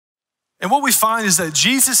And what we find is that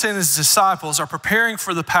Jesus and his disciples are preparing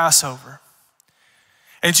for the Passover.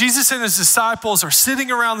 And Jesus and his disciples are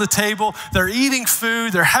sitting around the table, they're eating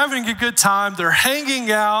food, they're having a good time, they're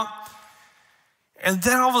hanging out. And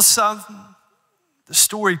then all of a sudden, the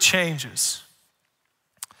story changes.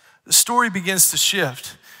 The story begins to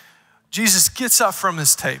shift. Jesus gets up from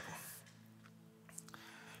his table.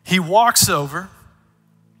 He walks over,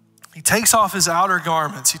 he takes off his outer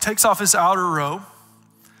garments, he takes off his outer robe.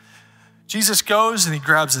 Jesus goes and he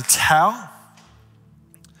grabs a towel,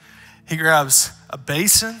 he grabs a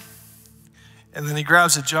basin, and then he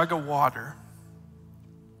grabs a jug of water.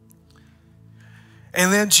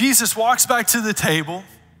 And then Jesus walks back to the table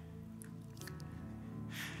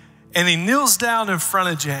and he kneels down in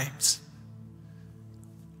front of James.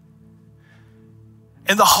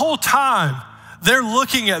 And the whole time they're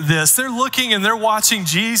looking at this, they're looking and they're watching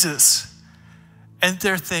Jesus and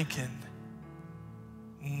they're thinking,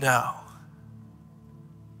 no,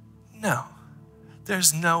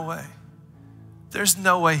 there's no way. There's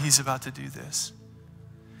no way he's about to do this.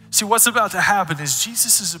 See, what's about to happen is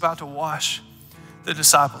Jesus is about to wash the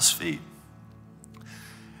disciples' feet.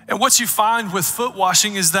 And what you find with foot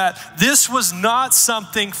washing is that this was not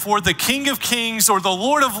something for the King of Kings or the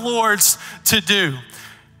Lord of Lords to do.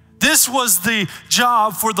 This was the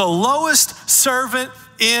job for the lowest servant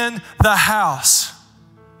in the house.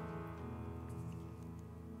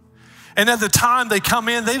 And at the time they come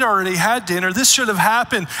in, they'd already had dinner. This should have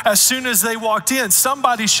happened as soon as they walked in.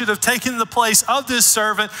 Somebody should have taken the place of this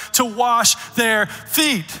servant to wash their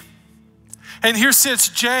feet. And here sits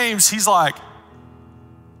James. He's like,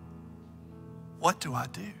 what do I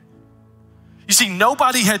do? You see,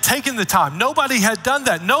 nobody had taken the time. Nobody had done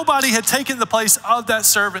that. Nobody had taken the place of that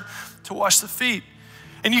servant to wash the feet.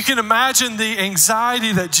 And you can imagine the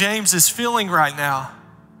anxiety that James is feeling right now.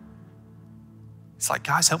 It's like,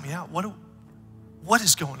 guys, help me out. What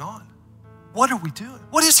is going on? What are we doing?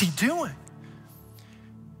 What is he doing?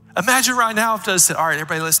 Imagine right now if I said, all right,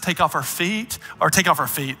 everybody, let's take off our feet. Or take off our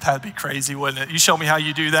feet. That'd be crazy, wouldn't it? You show me how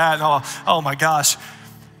you do that. And oh my gosh.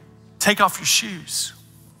 Take off your shoes.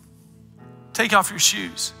 Take off your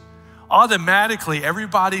shoes. Automatically,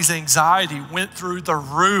 everybody's anxiety went through the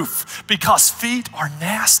roof because feet are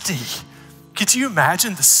nasty. Could you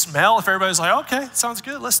imagine the smell if everybody's like, okay, sounds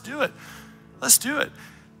good, let's do it. Let's do it.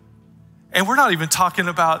 And we're not even talking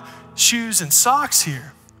about shoes and socks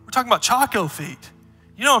here. We're talking about Chaco feet.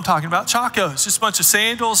 You know what I'm talking about, Chacos. Just a bunch of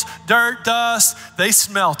sandals, dirt, dust. They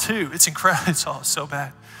smell too. It's incredible. It's all so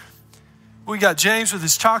bad. We got James with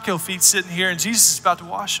his Chaco feet sitting here and Jesus is about to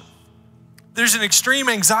wash them. There's an extreme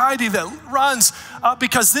anxiety that runs up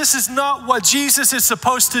because this is not what Jesus is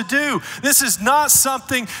supposed to do. This is not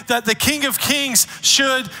something that the King of Kings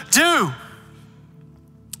should do.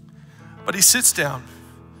 But he sits down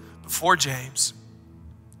before James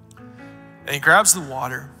and he grabs the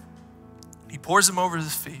water. He pours them over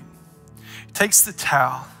his feet. He takes the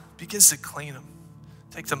towel, begins to clean them.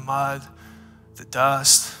 Take the mud, the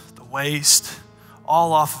dust, the waste,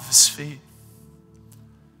 all off of his feet.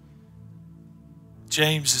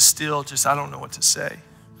 James is still just, I don't know what to say.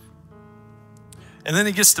 And then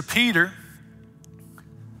he gets to Peter.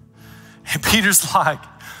 And Peter's like,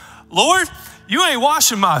 Lord, you ain't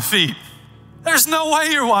washing my feet. There's no way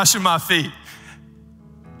you're washing my feet.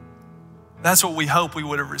 That's what we hope we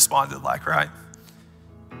would have responded like, right?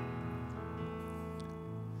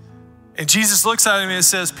 And Jesus looks at him and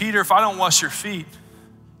says, Peter, if I don't wash your feet,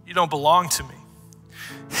 you don't belong to me.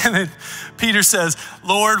 And then Peter says,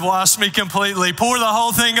 Lord, wash me completely. Pour the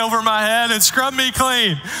whole thing over my head and scrub me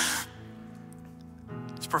clean.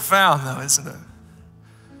 It's profound though, isn't it?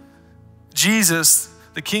 Jesus,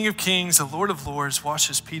 the King of Kings, the Lord of Lords,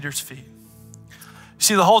 washes Peter's feet. You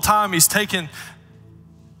see, the whole time he's taken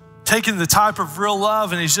the type of real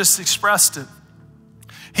love and he's just expressed it.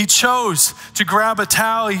 He chose to grab a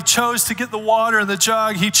towel. He chose to get the water in the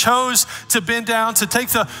jug. He chose to bend down, to take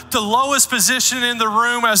the lowest position in the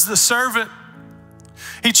room as the servant.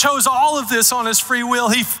 He chose all of this on his free will.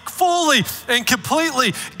 He fully and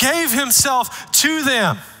completely gave himself to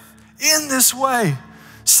them in this way.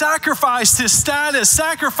 Sacrificed his status,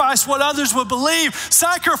 sacrificed what others would believe,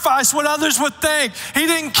 sacrificed what others would think. He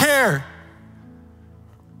didn't care.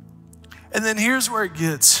 And then here's where it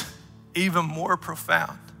gets even more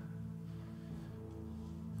profound.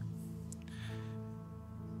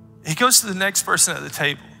 He goes to the next person at the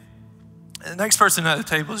table. And the next person at the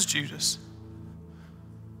table is Judas.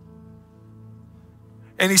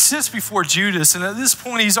 And he sits before Judas, and at this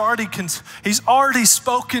point, he's already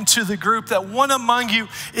spoken to the group that one among you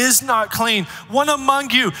is not clean. One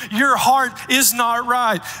among you, your heart is not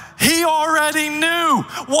right. He already knew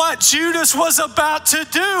what Judas was about to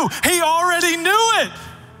do. He already knew it.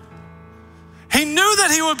 He knew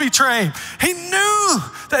that he would betray him. He knew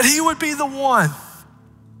that he would be the one.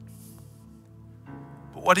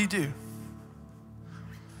 But what did he do?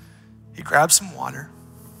 He grabbed some water,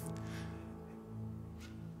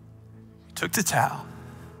 took the towel,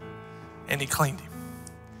 and he cleaned him.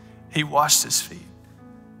 He washed his feet.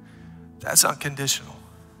 That's unconditional.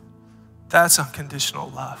 That's unconditional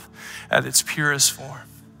love at its purest form.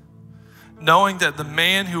 Knowing that the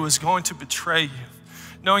man who was going to betray you,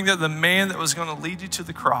 knowing that the man that was going to lead you to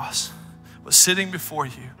the cross was sitting before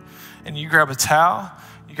you, and you grab a towel,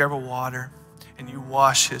 you grab a water, and you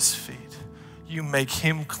wash his feet. You make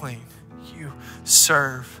him clean. You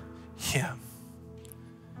serve him.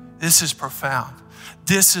 This is profound.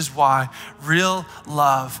 This is why real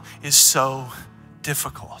love is so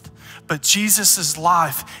difficult. But Jesus'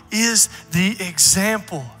 life is the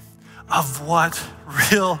example of what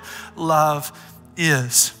real love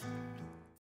is.